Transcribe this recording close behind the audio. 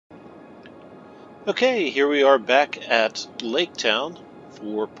Okay, here we are back at Laketown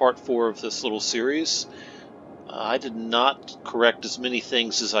for part 4 of this little series. I did not correct as many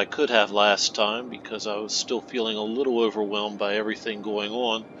things as I could have last time because I was still feeling a little overwhelmed by everything going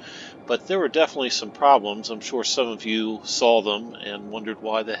on. But there were definitely some problems. I'm sure some of you saw them and wondered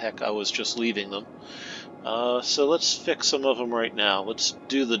why the heck I was just leaving them. So let's fix some of them right now. Let's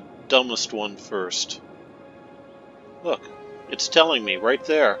do the dumbest one first. Look, it's telling me right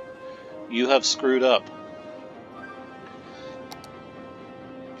there. You have screwed up.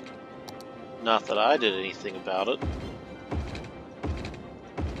 Not that I did anything about it.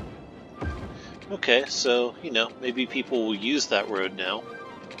 Okay, so, maybe people will use that road now.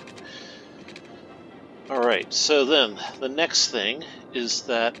 Alright, so then, the next thing is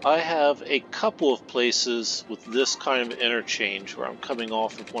that I have a couple of places with this kind of interchange where I'm coming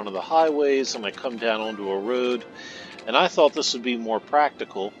off of one of the highways and I come down onto a road, and I thought this would be more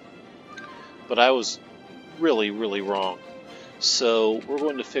practical, but I was really wrong. So we're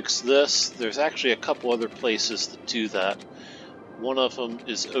going to fix this. There's actually a couple other places that do that. One of them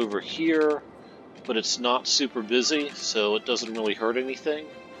is over here, but it's not super busy, so it doesn't really hurt anything.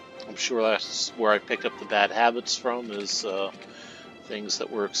 I'm sure that's where I picked up the bad habits from, is things that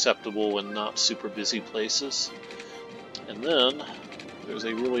were acceptable in not super busy places. And then there's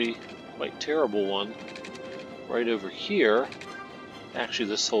a really quite terrible one right over here. Actually,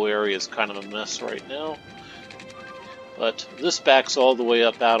 this whole area is kind of a mess right now. But this backs all the way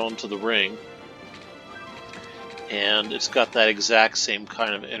up out onto the ring, and it's got that exact same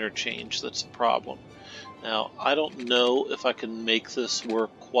kind of interchange that's a problem. Now, I don't know if I can make this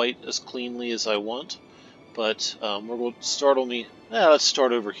work quite as cleanly as I want, but we're going to start on the... let's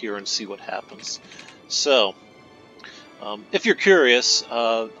start over here and see what happens. So, if you're curious,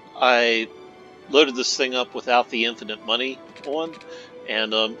 I loaded this thing up without the infinite money on,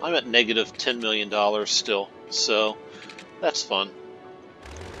 and I'm at negative $10 million still, so that's fun.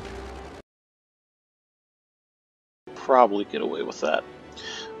 Probably get away with that.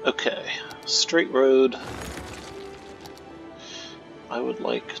 Okay, straight road. I would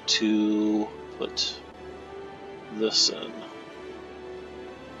like to put this in.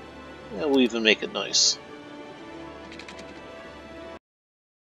 Yeah, we'll even make it nice.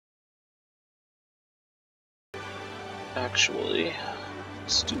 Actually,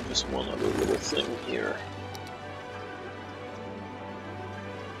 let's do just one other little thing here.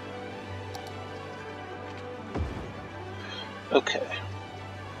 Okay.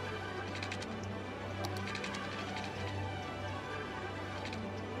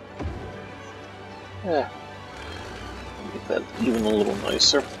 Yeah. Make that even a little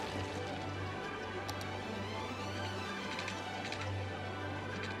nicer.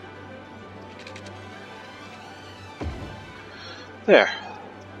 There.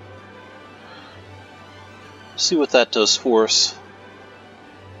 See what that does for us.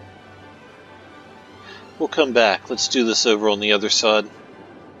 We'll come back. Let's do this over on the other side.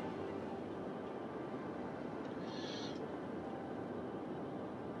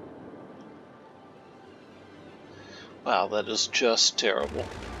 Wow, that is just terrible.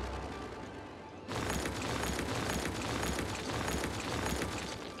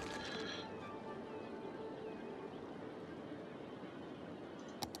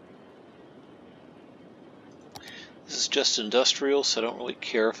 This is just industrial, so I don't really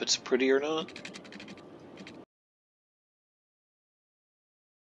care if it's pretty or not.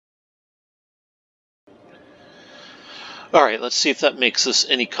 Alright, let's see if that makes this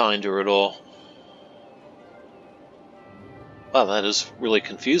any kinder at all. Wow, that has really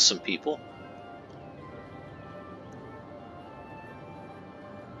confused some people.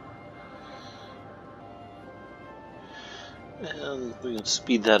 And we can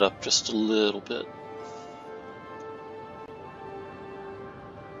speed that up just a little bit.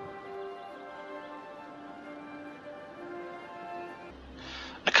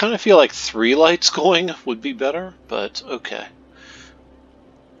 I kind of feel like 3 lights going would be better, but okay.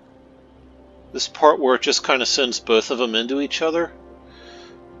 This part where it just kind of sends both of them into each other,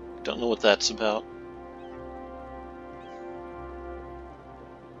 don't know what that's about.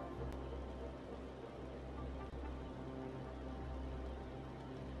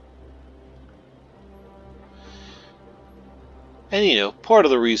 And part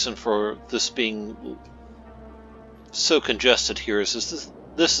of the reason for this being so congested here is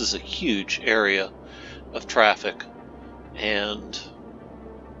this is a huge area of traffic, and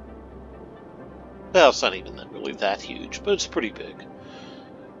well, it's not even really that huge, but it's pretty big.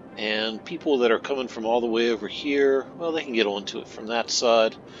 And people that are coming from all the way over here, well, they can get onto it from that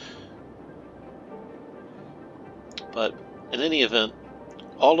side. But in any event,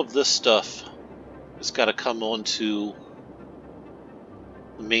 all of this stuff It's got to come onto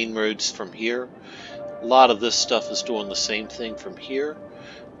the main roads from here. A lot of this stuff is doing the same thing from here.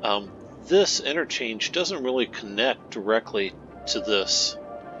 This interchange doesn't really connect directly to this.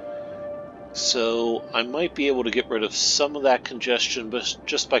 So I might be able to get rid of some of that congestion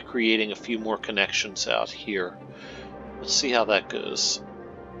just by creating a few more connections out here. Let's see how that goes.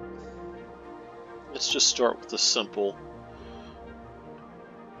 Let's just start with the simple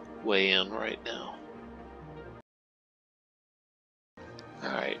way in right now.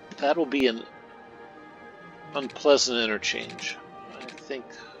 Alright, that'll be an unpleasant interchange. I think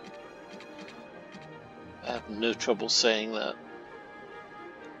I have no trouble saying that.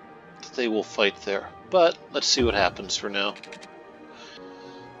 They will fight there. But let's see what happens for now.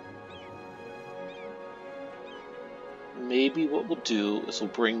 Maybe what we'll do is we'll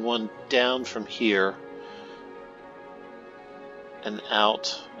bring one down from here and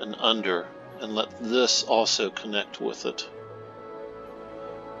out and under and let this also connect with it.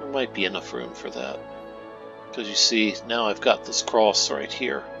 There might be enough room for that. Because you see, now I've got this cross right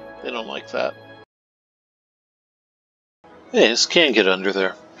here. They don't like that. Hey, this can get under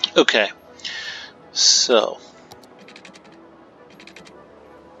there. Okay, so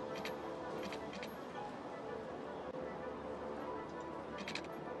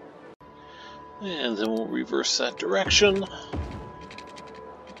and then we'll reverse that direction.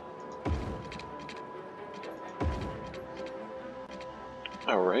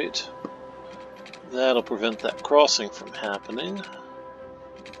 Alright, that'll prevent that crossing from happening.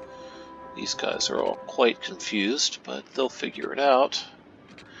 These guys are all quite confused, but they'll figure it out.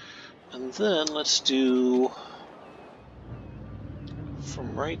 And then let's do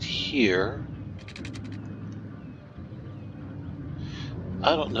from right here.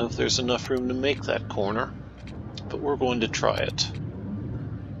 I don't know if there's enough room to make that corner, but we're going to try it.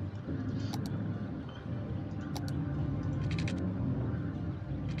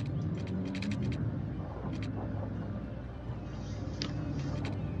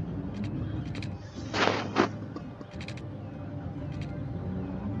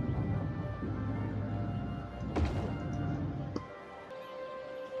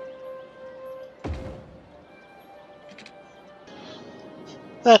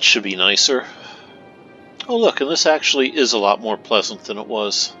 That should be nicer. Oh look, and this actually is a lot more pleasant than it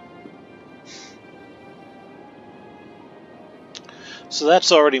was. So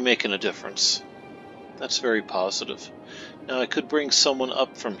that's already making a difference. That's very positive. Now I could bring someone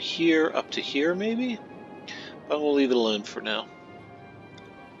up from here up to here maybe, but we'll leave it alone for now.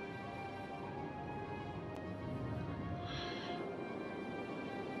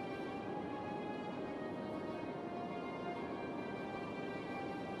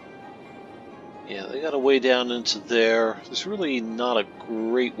 Yeah, they got a way down into there. There's really not a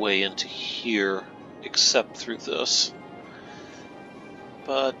great way into here except through this.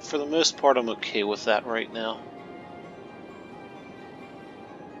 But for the most part, I'm okay with that right now.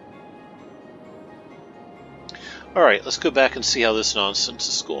 Alright, let's go back and see how this nonsense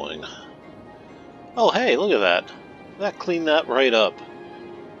is going. Oh, hey, look at that. That cleaned that right up.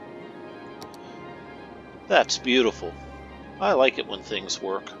 That's beautiful. I like it when things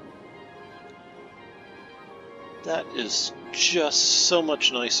work. That is just so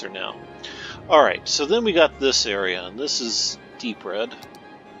much nicer now. Alright, so then we got this area, and this is deep red.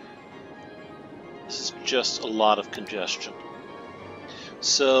 This is just a lot of congestion.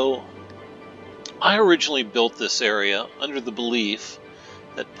 So, I originally built this area under the belief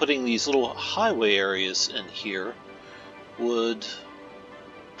that putting these little highway areas in here would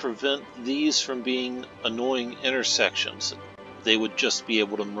prevent these from being annoying intersections. They would just be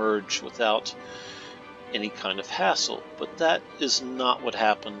able to merge without any kind of hassle, but that is not what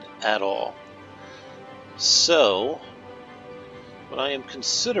happened at all. So, what I am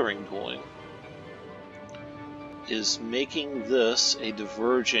considering doing is making this a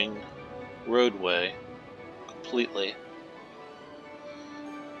diverging roadway completely.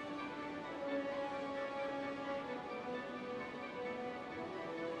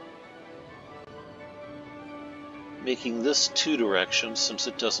 Making this two directions since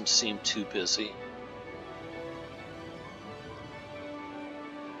it doesn't seem too busy.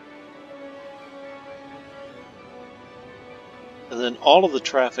 And then all of the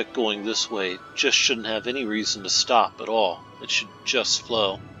traffic going this way just shouldn't have any reason to stop at all. It should just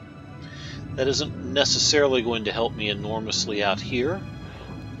flow. That isn't necessarily going to help me enormously out here,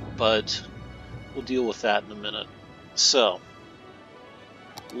 but we'll deal with that in a minute. So,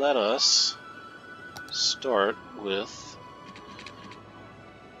 let us start with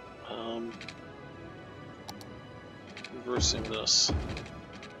reversing this.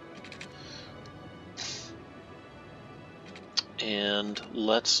 And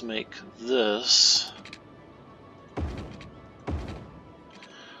let's make this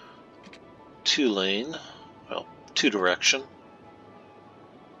 2-lane, well, 2-direction.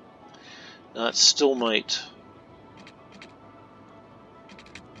 Now it still might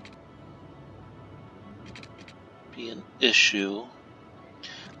be an issue.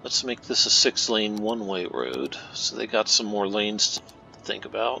 Let's make this a 6-lane one-way road, so they got some more lanes to think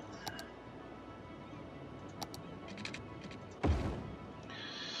about.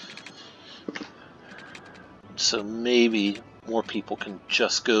 So maybe more people can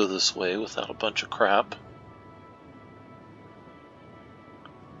just go this way without a bunch of crap.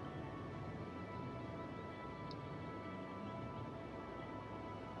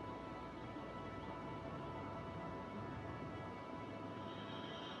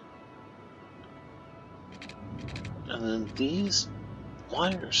 And then these,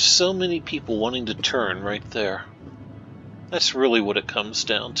 why are so many people wanting to turn right there? That's really what it comes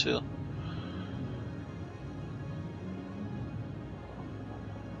down to.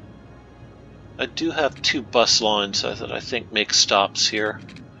 I do have 2 bus lines that I think make stops here.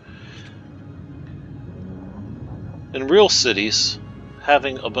 In real cities,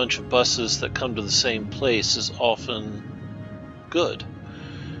 having a bunch of buses that come to the same place is often good.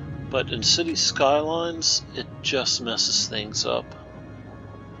 But in Cities Skylines, it just messes things up.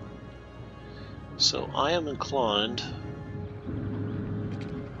 So I am inclined,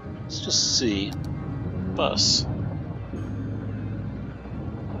 let's just see, bus.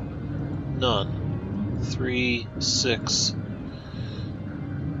 None. 3, 6.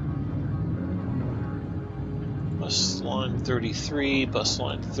 Bus line 33, bus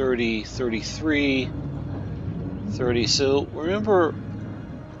line 30, 33, 30. So remember,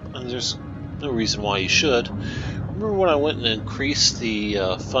 and there's no reason why you should, remember when I went and increased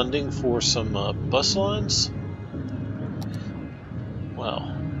the funding for some bus lines? Well,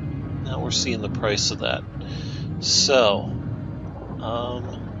 now we're seeing the price of that. So,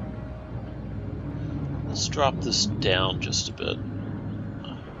 let's drop this down just a bit.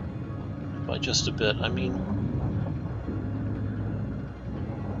 By just a bit, I mean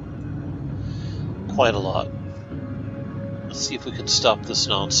quite a lot. Let's see if we can stop this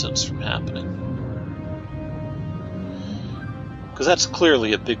nonsense from happening. Because that's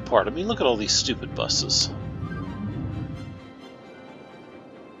clearly a big part. I mean, look at all these stupid buses.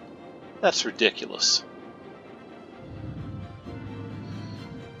 That's ridiculous.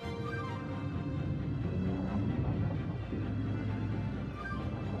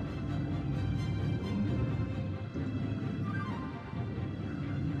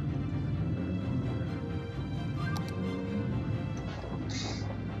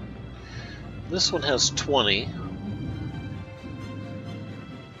 This one has 20.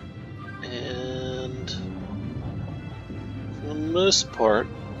 And for the most part,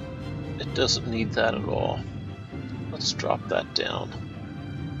 it doesn't need that at all. Let's drop that down.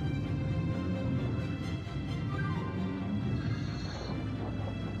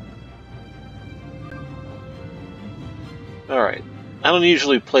 Alright, I don't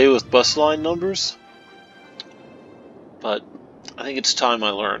usually play with bus line numbers, but I think it's time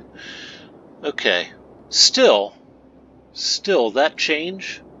I learn. Okay, still, that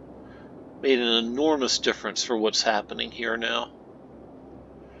change made an enormous difference for what's happening here now.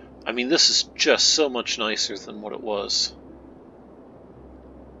 I mean, this is just so much nicer than what it was.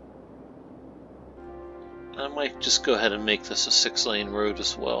 I might just go ahead and make this a 6-lane road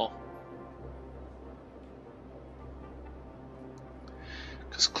as well.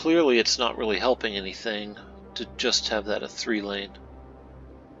 Because clearly it's not really helping anything to just have that a 3-lane.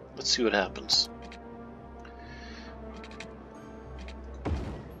 Let's see what happens.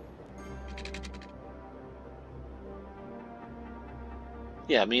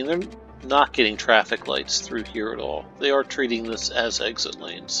 Yeah, I mean, they're not getting traffic lights through here at all. They are treating this as exit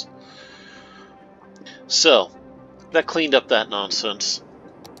lanes. So, that cleaned up that nonsense.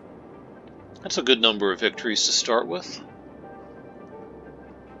 That's a good number of victories to start with.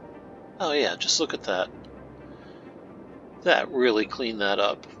 Oh yeah, just look at that. That really cleaned that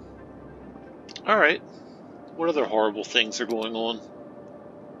up. Alright, what other horrible things are going on?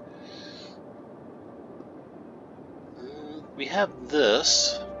 We have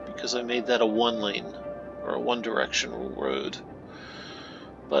this, because I made that a 1-lane, or a 1-directional road.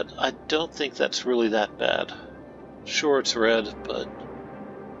 But I don't think that's really that bad. Sure, it's red, but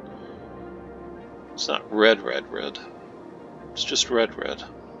it's not red. It's just red.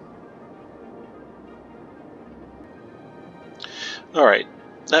 Alright,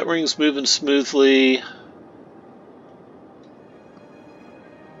 that ring's moving smoothly.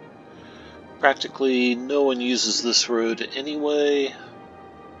 Practically no one uses this road anyway.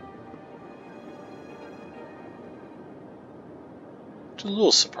 It's a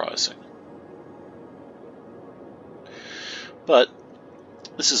little surprising. But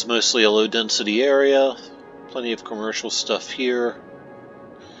this is mostly a low density area. Plenty of commercial stuff here.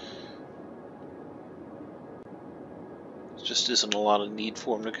 There just isn't a lot of need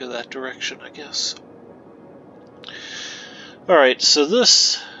for them to go that direction, I guess. Alright, so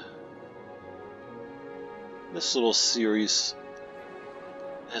this little series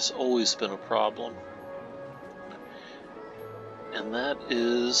has always been a problem. And that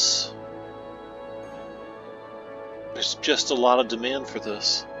is, there's just a lot of demand for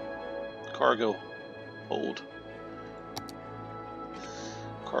this. Cargo hold.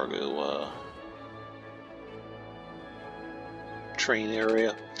 Cargo train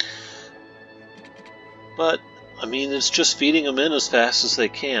area. But I mean, it's just feeding them in as fast as they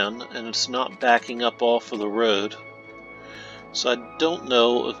can, and it's not backing up off of the road. So I don't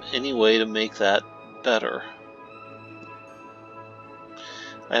know of any way to make that better.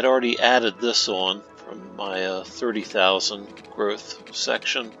 I had already added this on from my 30,000 growth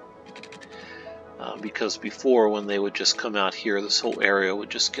section, because before, when they would just come out here, this whole area would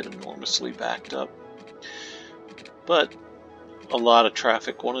just get enormously backed up. But a lot of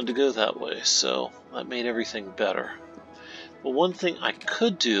traffic wanted to go that way, so that made everything better. But one thing I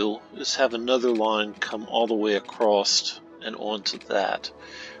could do is have another line come all the way across and onto that.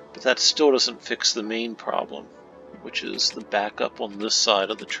 But that still doesn't fix the main problem, which is the backup on this side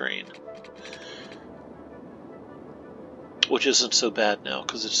of the train. Which isn't so bad now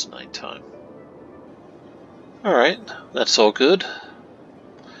because it's nighttime. Alright, that's all good.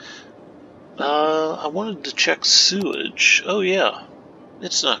 I wanted to check sewage. Oh yeah,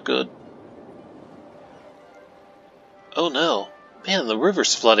 it's not good. Oh no, man, the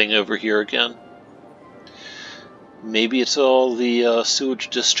river's flooding over here again. Maybe it's all the sewage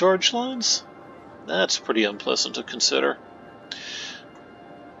discharge lines? That's pretty unpleasant to consider.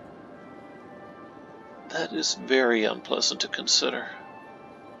 That is very unpleasant to consider.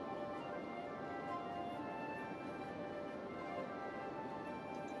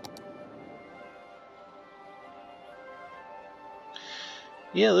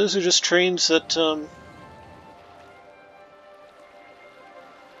 Yeah, those are just trains that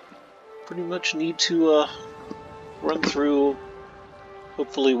pretty much need to run through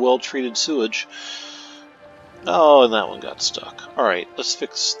hopefully well-treated sewage. Oh, and that one got stuck. Alright, let's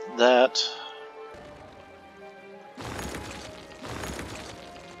fix that.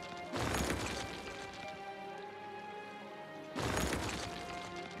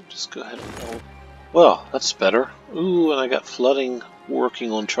 Just go ahead and melt. Well, that's better. Ooh, and I got flooding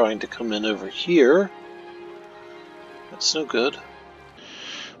working on trying to come in over here. That's no good.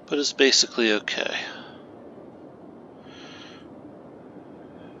 But it's basically okay.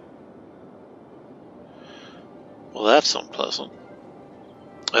 Well, that's unpleasant.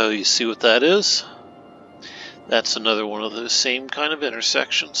 Oh, you see what that is? That's another one of those same kind of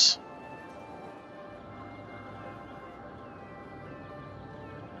intersections.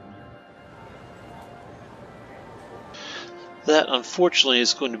 That, unfortunately,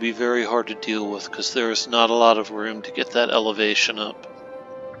 is going to be very hard to deal with because there is not a lot of room to get that elevation up.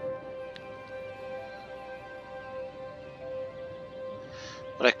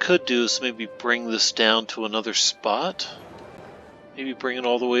 What I could do is maybe bring this down to another spot. Maybe bring it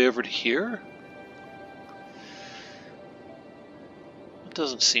all the way over to here. It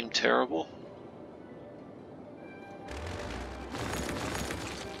doesn't seem terrible.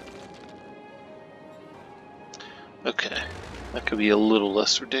 Okay, that could be a little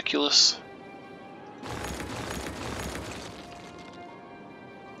less ridiculous.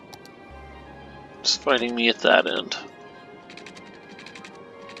 It's fighting me at that end.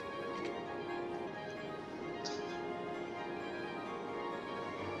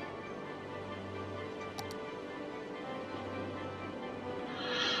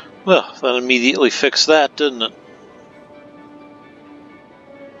 Well, that immediately fixed that, didn't it?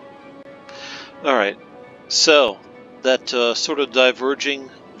 Alright, so that sort of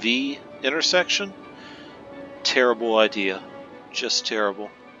diverging V intersection, terrible idea. Just terrible.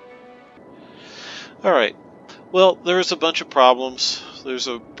 Alright, well, there's a bunch of problems. There's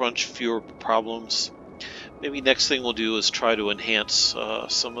a bunch fewer problems. Maybe next thing we'll do is try to enhance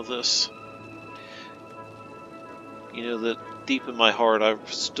some of this. You know, that deep in my heart, I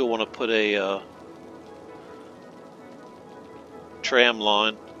still want to put a tram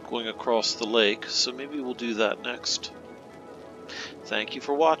line going across the lake, so maybe we'll do that next. Thank you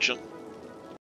for watching.